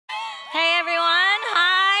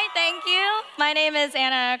is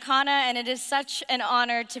Akana, and it is such an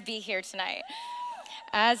honor to be here tonight.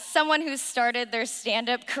 As someone who started their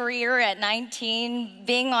stand-up career at 19,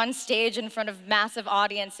 being on stage in front of massive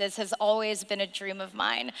audiences has always been a dream of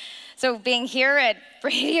mine. So being here at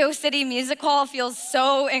Radio City Music Hall feels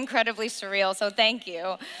so incredibly surreal, so thank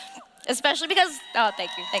you. Especially because,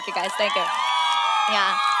 thank you guys, thank you.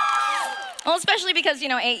 Yeah. Well, especially because,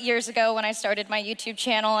 8 years ago when I started my YouTube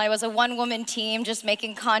channel, I was a one-woman team just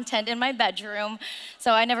making content in my bedroom,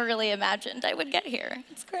 so I never really imagined I would get here.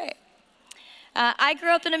 It's great. I grew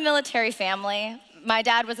up in a military family. My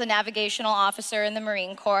dad was a navigational officer in the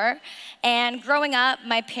Marine Corps, and growing up,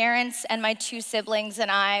 my parents and my 2 siblings and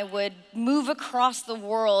I would move across the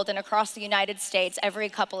world and across the United States every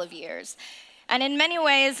couple of years. And in many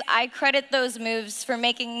ways, I credit those moves for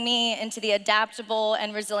making me into the adaptable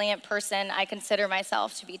and resilient person I consider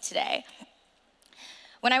myself to be today.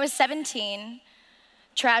 When I was 17,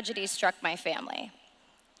 tragedy struck my family.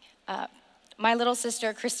 My little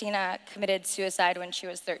sister, Christina, committed suicide when she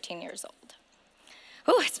was 13 years old.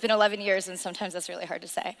 Ooh, it's been 11 years, and sometimes that's really hard to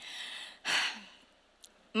say.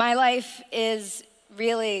 My life is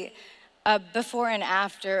really a before and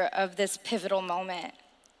after of this pivotal moment.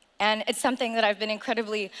 And it's something that I've been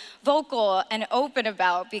incredibly vocal and open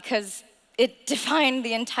about because it defined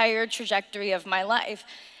the entire trajectory of my life.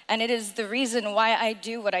 And it is the reason why I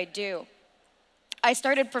do what I do. I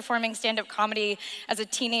started performing stand-up comedy as a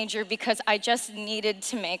teenager because I just needed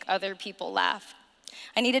to make other people laugh.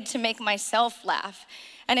 I needed to make myself laugh.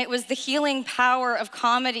 And it was the healing power of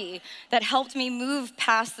comedy that helped me move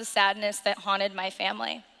past the sadness that haunted my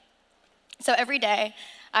family. So every day,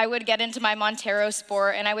 I would get into my Montero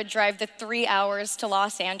Sport and I would drive the 3 hours to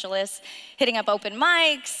Los Angeles, hitting up open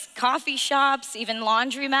mics, coffee shops, even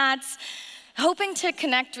laundromats, hoping to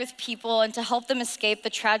connect with people and to help them escape the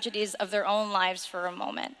tragedies of their own lives for a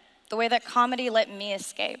moment, the way that comedy let me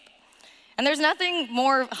escape. And there's nothing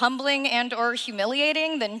more humbling and or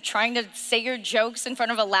humiliating than trying to say your jokes in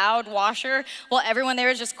front of a loud washer while everyone there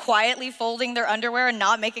is just quietly folding their underwear and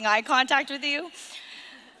not making eye contact with you.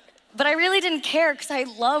 But I really didn't care because I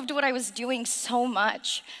loved what I was doing so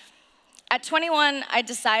much. At 21, I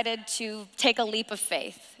decided to take a leap of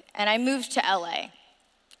faith, and I moved to LA.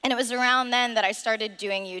 And it was around then that I started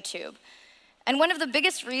doing YouTube. And one of the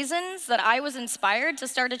biggest reasons that I was inspired to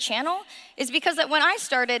start a channel is because that when I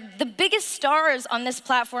started, the biggest stars on this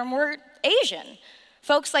platform were Asian.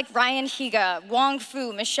 Folks like Ryan Higa, Wong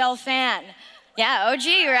Fu, Michelle Phan. Yeah, OG,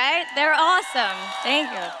 right? They're awesome. Thank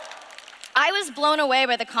you. I was blown away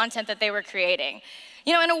by the content that they were creating.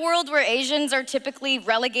 In a world where Asians are typically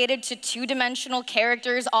relegated to 2-dimensional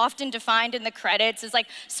characters, often defined in the credits as like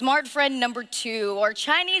smart friend number 2 or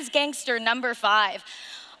Chinese gangster number 5,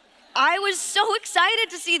 I was so excited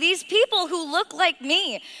to see these people who look like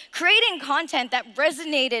me creating content that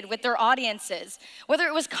resonated with their audiences, whether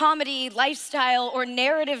it was comedy, lifestyle, or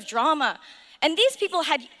narrative drama. And these people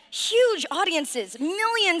had huge audiences,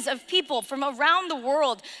 millions of people from around the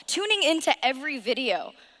world tuning into every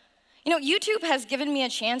video. YouTube has given me a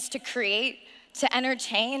chance to create, to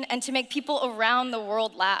entertain, and to make people around the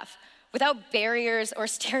world laugh without barriers or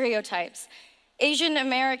stereotypes. Asian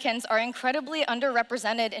Americans are incredibly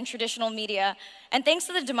underrepresented in traditional media, and thanks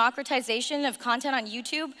to the democratization of content on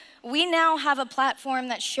YouTube, we now have a platform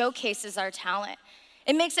that showcases our talent.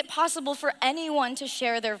 It makes it possible for anyone to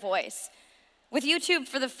share their voice. With YouTube,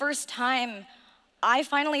 for the first time, I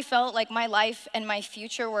finally felt like my life and my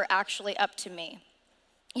future were actually up to me.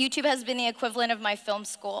 YouTube has been the equivalent of my film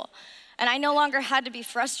school, and I no longer had to be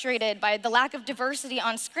frustrated by the lack of diversity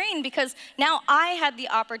on screen because now I had the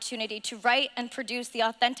opportunity to write and produce the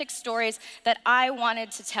authentic stories that I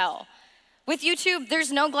wanted to tell. With YouTube,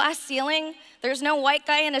 there's no glass ceiling, there's no white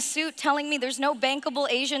guy in a suit telling me there's no bankable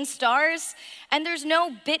Asian stars, and there's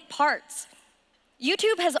no bit parts.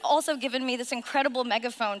 YouTube has also given me this incredible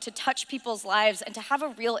megaphone to touch people's lives and to have a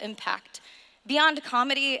real impact. Beyond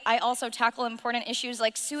comedy, I also tackle important issues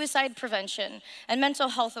like suicide prevention and mental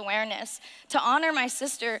health awareness to honor my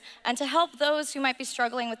sister and to help those who might be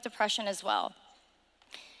struggling with depression as well.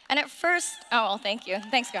 And at first, well, thank you.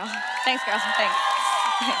 Thanks, girl. Thanks, girl. Thanks.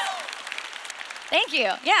 Thank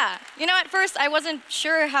you. Yeah. At first I wasn't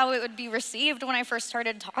sure how it would be received when I first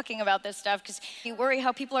started talking about this stuff because you worry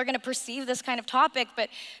how people are going to perceive this kind of topic, but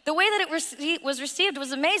the way that it was received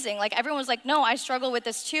was amazing. Like everyone was like, no, I struggle with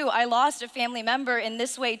this too. I lost a family member in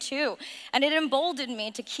this way too. And it emboldened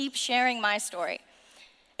me to keep sharing my story.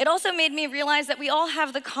 It also made me realize that we all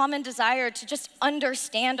have the common desire to just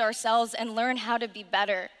understand ourselves and learn how to be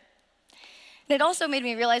better. And it also made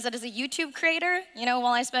me realize that as a YouTube creator, while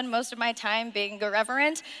I spend most of my time being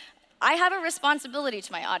irreverent, I have a responsibility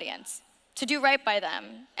to my audience to do right by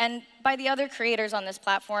them and by the other creators on this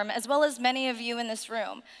platform, as well as many of you in this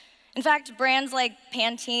room. In fact, brands like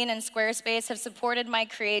Pantene and Squarespace have supported my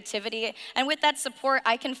creativity, and with that support,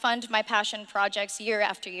 I can fund my passion projects year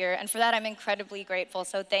after year, and for that, I'm incredibly grateful,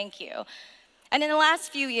 so thank you. And in the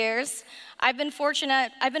last few years, I've been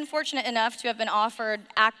fortunate enough to have been offered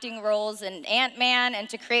acting roles in Ant-Man and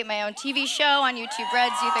to create my own TV show on YouTube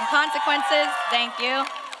Red's Youth and Consequences, thank you,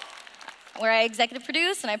 where I executive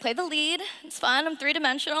produce and I play the lead. It's fun, I'm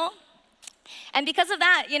three-dimensional. And because of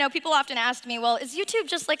that, people often ask me, well, is YouTube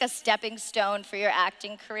just like a stepping stone for your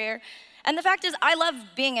acting career? And the fact is, I love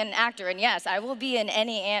being an actor, and yes, I will be in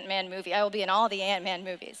any Ant-Man movie. I will be in all the Ant-Man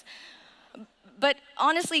movies. But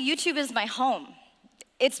honestly, YouTube is my home.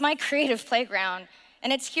 It's my creative playground,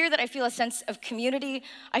 and it's here that I feel a sense of community.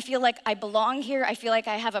 I feel like I belong here. I feel like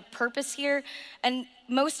I have a purpose here. And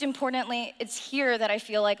most importantly, it's here that I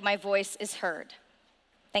feel like my voice is heard.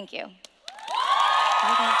 Thank you.